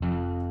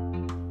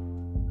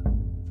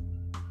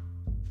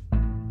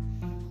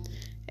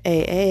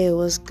Hey,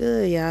 what's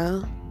good,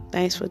 y'all?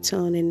 Thanks for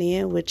tuning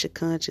in with your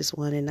conscious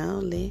one and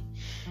only.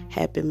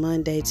 Happy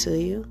Monday to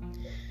you.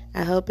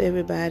 I hope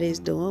everybody's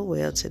doing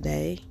well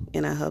today,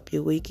 and I hope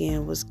your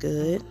weekend was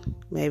good.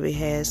 Maybe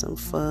had some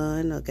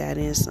fun or got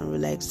in some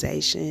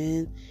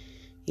relaxation,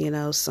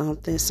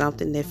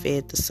 something that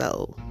fed the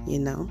soul.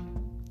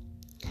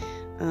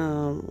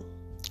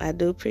 I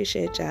do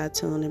appreciate y'all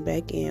tuning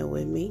back in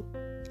with me.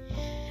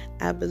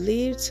 I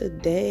believe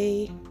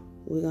today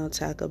we're going to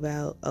talk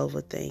about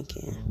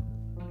overthinking.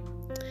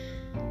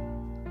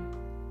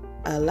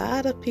 A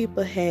lot of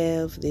people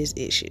have this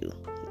issue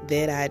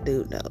that I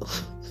do know.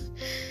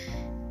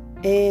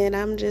 And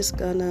I'm just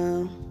going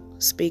to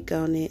speak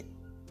on it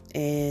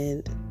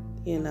and,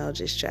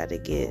 just try to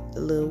get the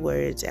little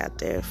words out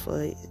there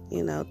for,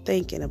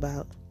 thinking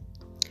about.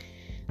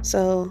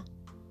 So,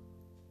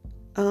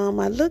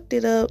 I looked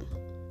it up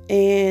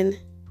and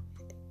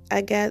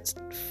I got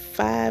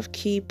 5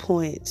 key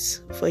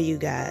points for you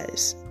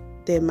guys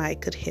that might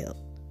could help.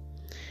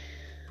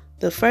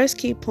 The first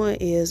key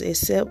point is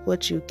accept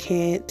what you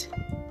can't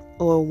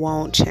or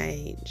won't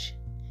change,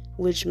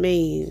 which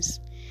means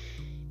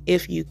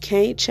if you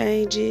can't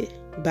change it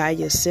by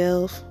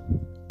yourself,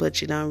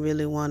 but you don't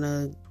really want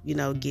to,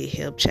 get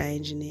help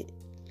changing it,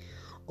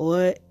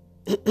 or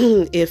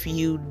if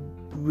you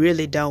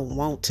really don't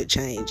want to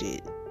change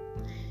it,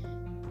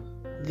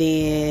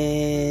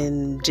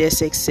 then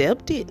just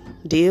accept it,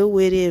 deal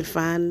with it, and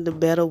find a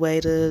better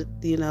way to,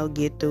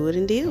 get through it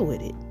and deal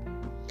with it.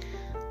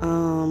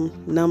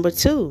 Number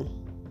 2,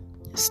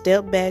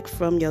 step back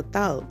from your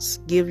thoughts.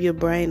 Give your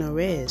brain a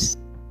rest.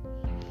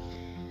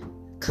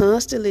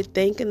 Constantly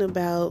thinking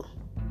about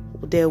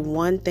that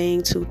one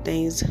thing, 2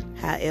 things,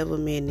 however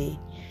many.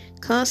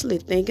 Constantly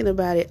thinking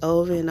about it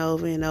over and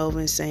over and over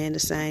and saying the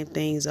same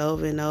things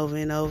over and over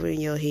and over in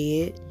your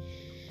head.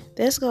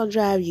 That's going to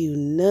drive you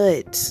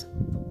nuts.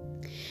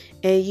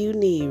 And you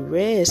need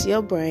rest.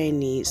 Your brain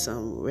needs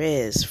some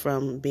rest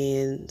from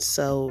being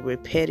so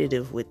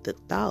repetitive with the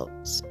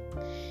thoughts.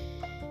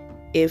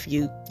 If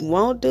you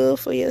won't do it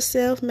for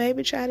yourself,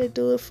 maybe try to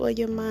do it for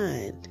your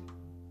mind.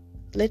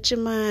 Let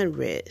your mind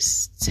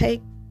rest.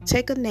 Take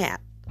a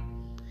nap.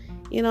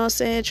 You know what I'm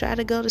saying? Try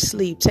to go to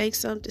sleep. Take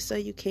something so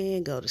you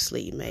can go to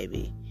sleep,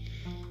 maybe.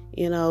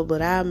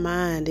 But our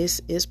mind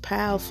is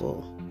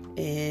powerful.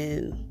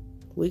 And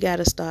we got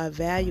to start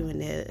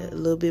valuing it a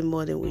little bit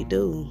more than we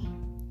do.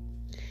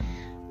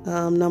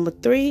 Number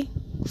 3,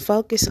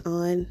 focus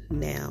on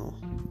now,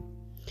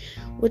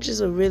 which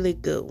is a really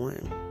good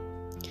one.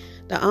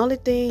 The only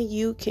thing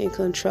you can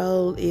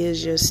control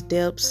is your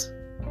steps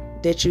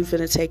that you're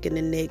going to take in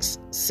the next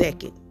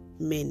second,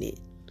 minute.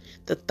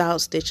 The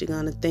thoughts that you're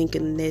going to think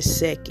in the next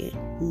second,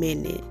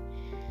 minute.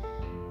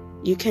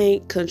 You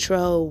can't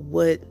control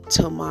what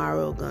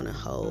tomorrow going to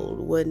hold,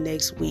 what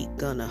next week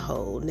going to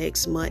hold,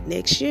 next month,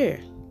 next year.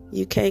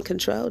 You can't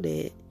control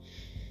that.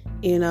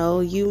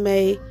 You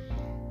may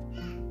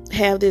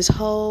have this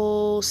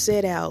whole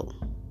set out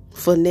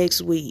for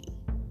next week.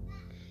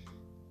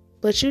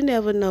 But you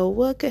never know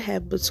what could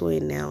happen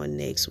between now and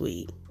next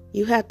week.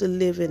 You have to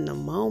live in the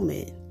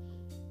moment.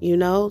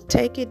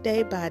 Take it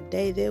day by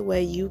day. That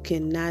way you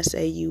cannot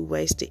say you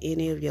wasted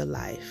any of your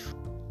life.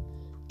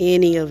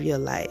 Any of your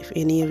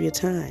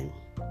time.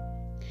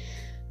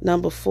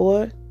 Number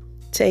 4,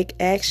 take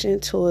action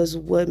towards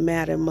what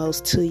matters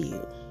most to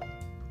you.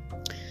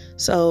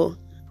 So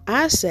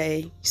I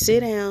say, sit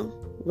down,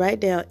 write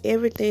down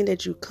everything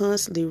that you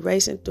constantly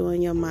racing through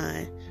in your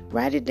mind.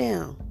 Write it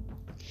down.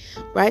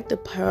 Write the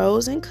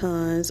pros and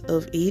cons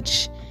of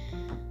each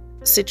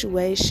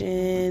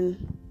situation,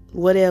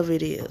 whatever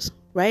it is.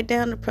 Write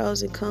down the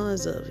pros and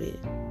cons of it.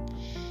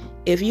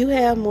 If you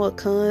have more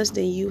cons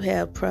than you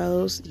have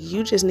pros,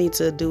 you just need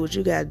to do what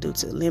you got to do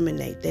to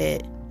eliminate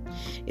that.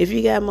 If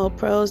you got more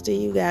pros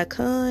than you got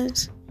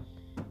cons,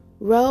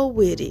 roll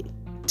with it.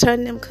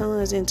 Turn them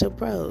cons into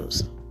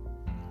pros.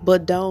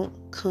 But don't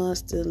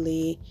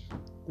constantly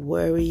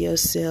worry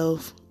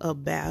yourself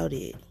about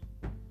it.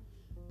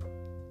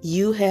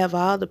 You have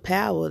all the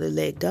power to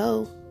let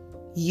go.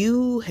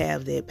 You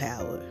have that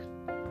power.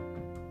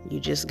 You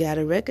just got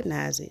to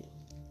recognize it.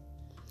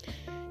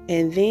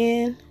 And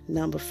then,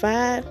 number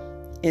 5,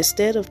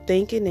 instead of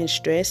thinking and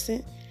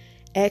stressing,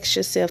 ask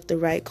yourself the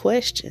right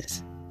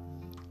questions.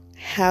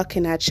 How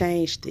can I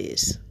change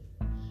this?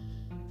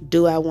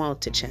 Do I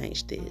want to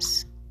change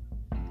this?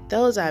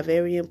 Those are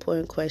very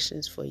important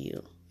questions for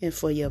you and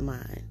for your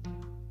mind.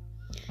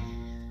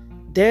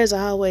 There's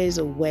always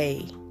a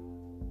way.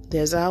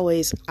 There's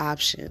always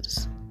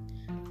options.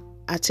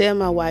 I tell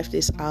my wife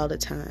this all the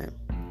time.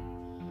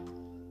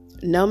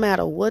 No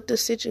matter what the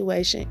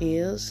situation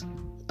is,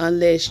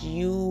 unless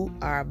you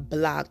are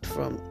blocked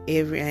from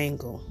every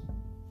angle,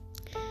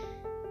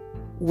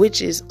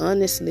 which is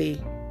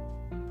honestly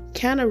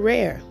kind of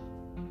rare,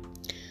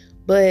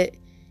 but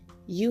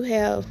you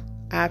have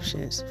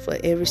options for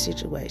every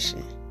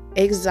situation.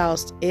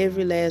 Exhaust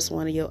every last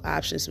one of your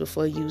options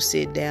before you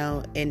sit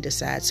down and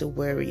decide to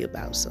worry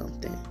about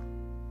something.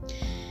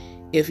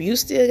 If you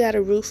still got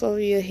a roof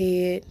over your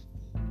head,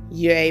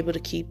 You're able to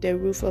keep that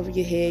roof over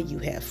your head. You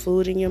have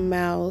food in your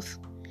mouth.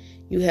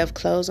 You have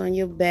clothes on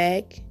your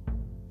back.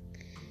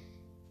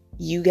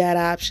 You got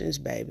options,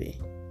 baby.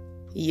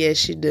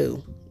 Yes, you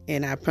do.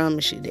 And I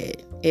promise you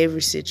that.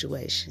 Every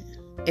situation.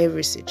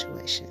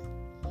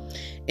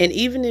 And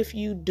even if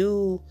you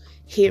do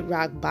hit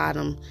rock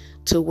bottom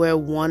to where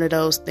one of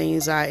those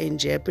things are in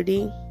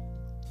jeopardy,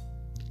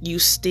 you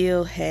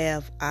still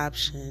have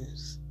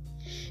options.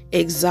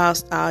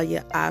 Exhaust all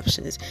your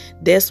options.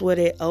 That's where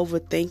that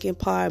overthinking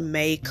part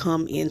may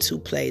come into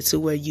play, to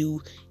where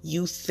you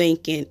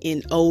thinking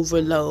in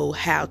overload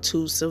how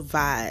to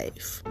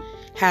survive,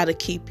 how to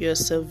keep your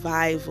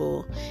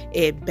survival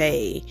at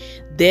bay.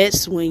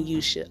 That's when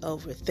you should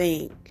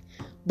overthink.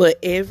 But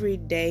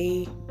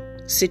everyday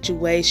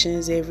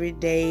situations,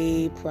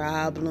 everyday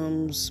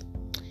problems,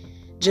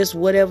 just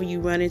whatever you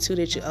run into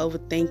that you're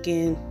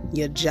overthinking,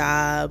 your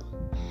job,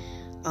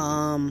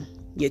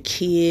 your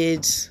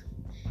kids,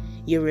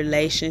 your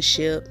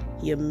relationship,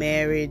 your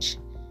marriage,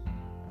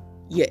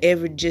 your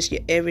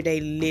everyday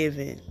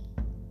living,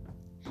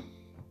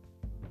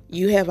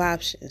 you have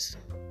options.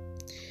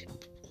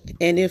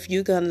 And if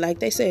you're gonna, like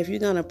they say, if you're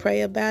gonna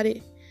pray about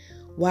it,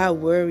 why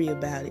worry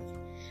about it?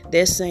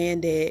 They're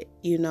saying that,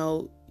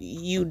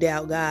 you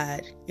doubt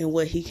God and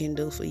what he can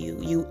do for you.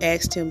 You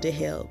asked him to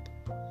help,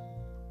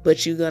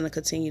 but you're gonna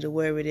continue to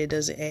worry that it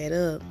doesn't add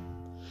up.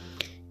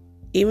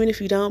 Even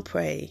if you don't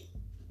pray,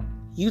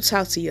 you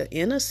talk to your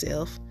inner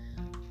self,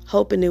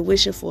 hoping and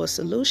wishing for a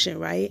solution,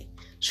 right?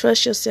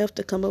 Trust yourself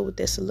to come up with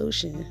that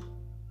solution.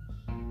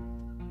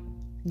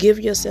 Give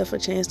yourself a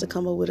chance to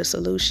come up with a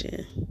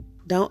solution.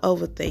 Don't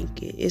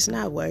overthink it. It's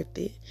not worth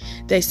it.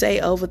 They say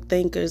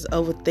overthinkers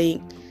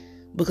overthink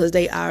because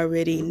they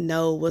already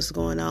know what's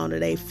going on, or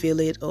they feel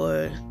it,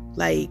 or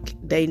like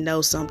they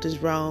know something's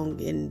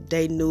wrong and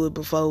they knew it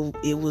before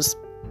it was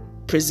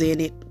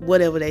presented,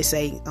 whatever they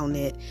say on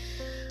that.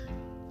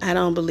 I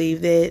don't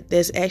believe that.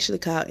 That's actually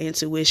called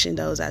intuition.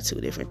 Those are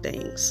two different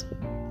things.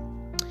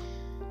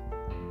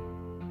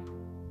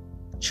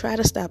 Try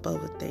to stop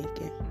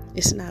overthinking.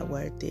 It's not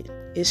worth it.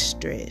 It's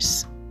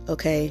stress,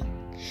 okay?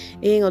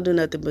 It ain't gonna do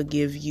nothing but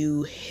give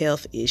you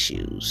health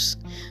issues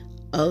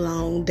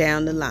along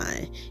down the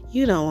line.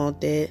 You don't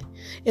want that,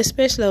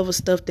 especially over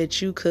stuff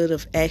that you could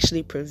have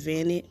actually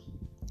prevented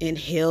and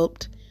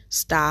helped,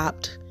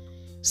 stopped,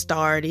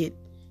 started,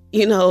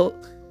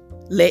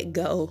 let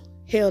go,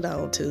 held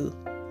on to.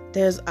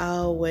 There's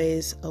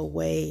always a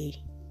way.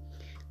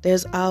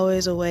 There's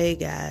always a way,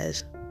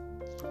 guys.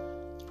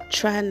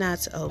 Try not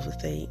to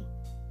overthink.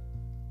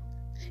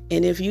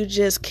 And if you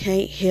just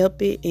can't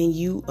help it and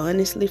you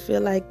honestly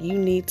feel like you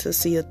need to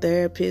see a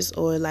therapist,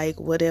 or like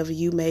whatever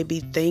you may be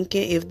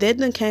thinking, if that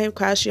done came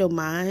across your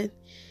mind,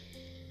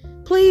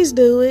 please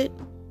do it.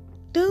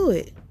 Do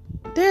it.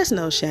 There's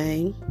no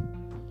shame.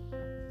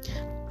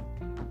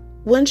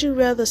 Wouldn't you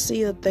rather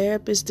see a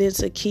therapist than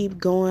to keep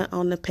going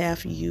on the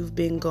path you've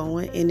been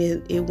going, and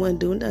it wouldn't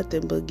do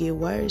nothing but get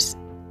worse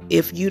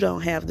if you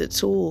don't have the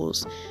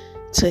tools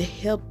to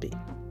help it?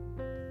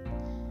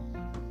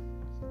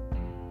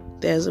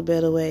 There's a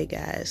better way,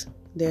 guys.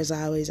 There's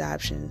always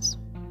options.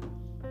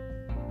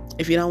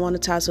 If you don't want to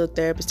talk to a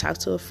therapist, talk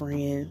to a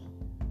friend.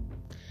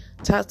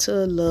 Talk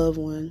to a loved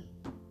one.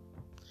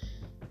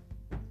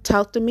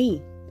 Talk to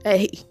me.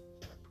 Hey,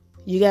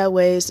 you got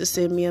ways to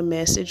send me a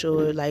message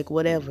or like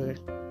whatever.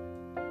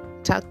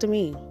 Talk to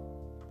me.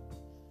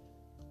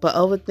 But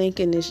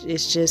overthinking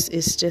it's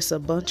just a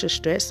bunch of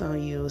stress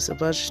on you. It's a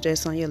bunch of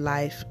stress on your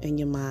life and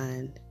your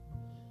mind.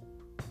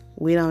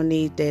 We don't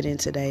need that in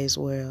today's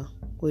world.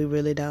 We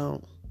really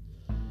don't.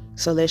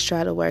 So let's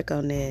try to work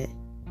on that.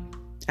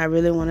 I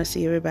really want to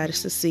see everybody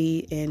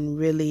succeed and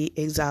really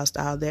exhaust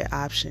all their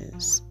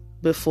options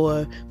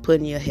before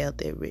putting your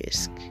health at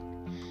risk.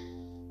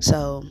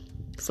 So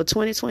for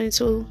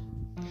 2022,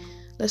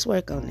 let's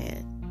work on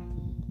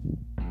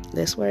that.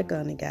 Let's work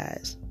on it,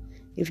 guys.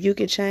 If you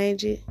can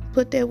change it,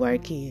 put that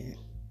work in.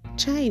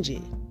 Change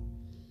it.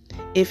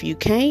 If you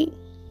can't,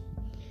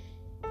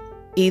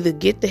 either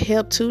get the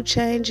help to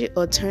change it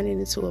or turn it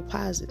into a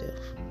positive.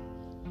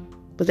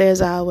 But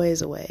there's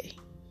always a way.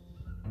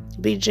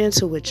 Be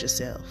gentle with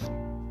yourself.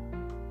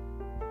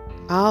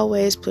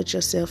 Always put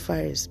yourself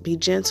first. Be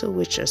gentle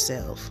with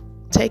yourself.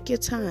 Take your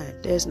time.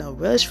 There's no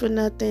rush for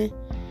nothing.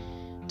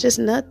 Just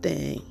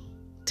nothing.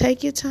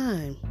 Take your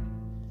time.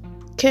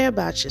 Care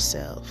about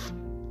yourself.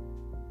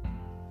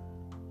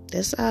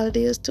 That's all it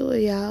is to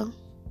it, y'all.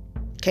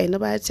 Can't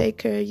nobody take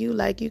care of you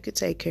like you can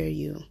take care of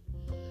you.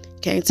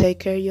 Can't take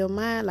care of your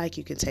mind like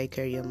you can take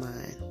care of your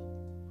mind.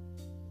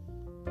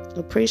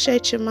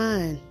 Appreciate your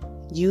mind.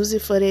 Use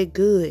it for that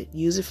good.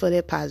 Use it for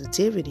that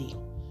positivity.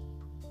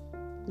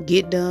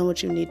 Get done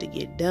what you need to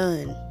get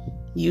done.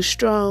 You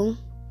strong.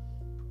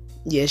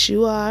 Yes,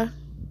 you are.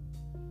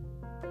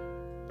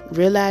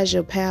 Realize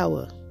your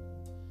power.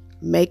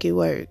 Make it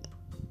work.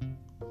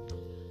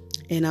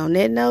 And on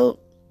that note,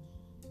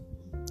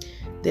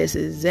 that's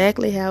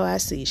exactly how I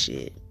see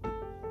shit.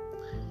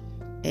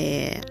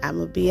 And I'm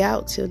going to be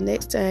out till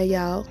next time,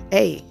 y'all.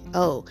 Hey,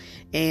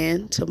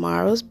 and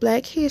tomorrow's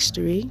Black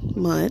History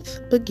Month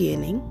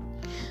beginning.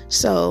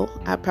 So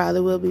I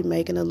probably will be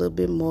making a little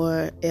bit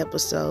more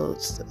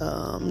episodes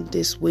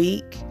this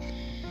week.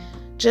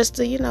 Just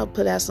to,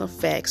 put out some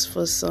facts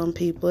for some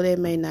people that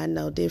may not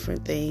know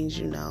different things,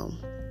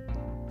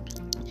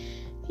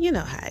 You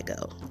know how it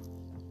go.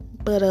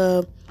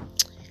 But,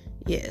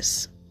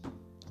 yes.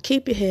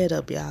 Keep your head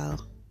up, y'all.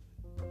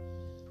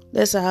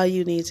 That's all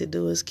you need to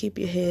do is keep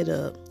your head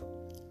up.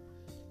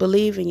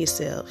 Believe in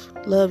yourself.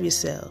 Love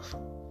yourself.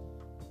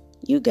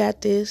 You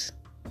got this.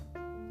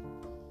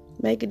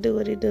 Make it do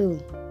what it do.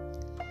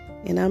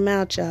 And I'm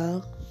out,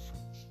 y'all.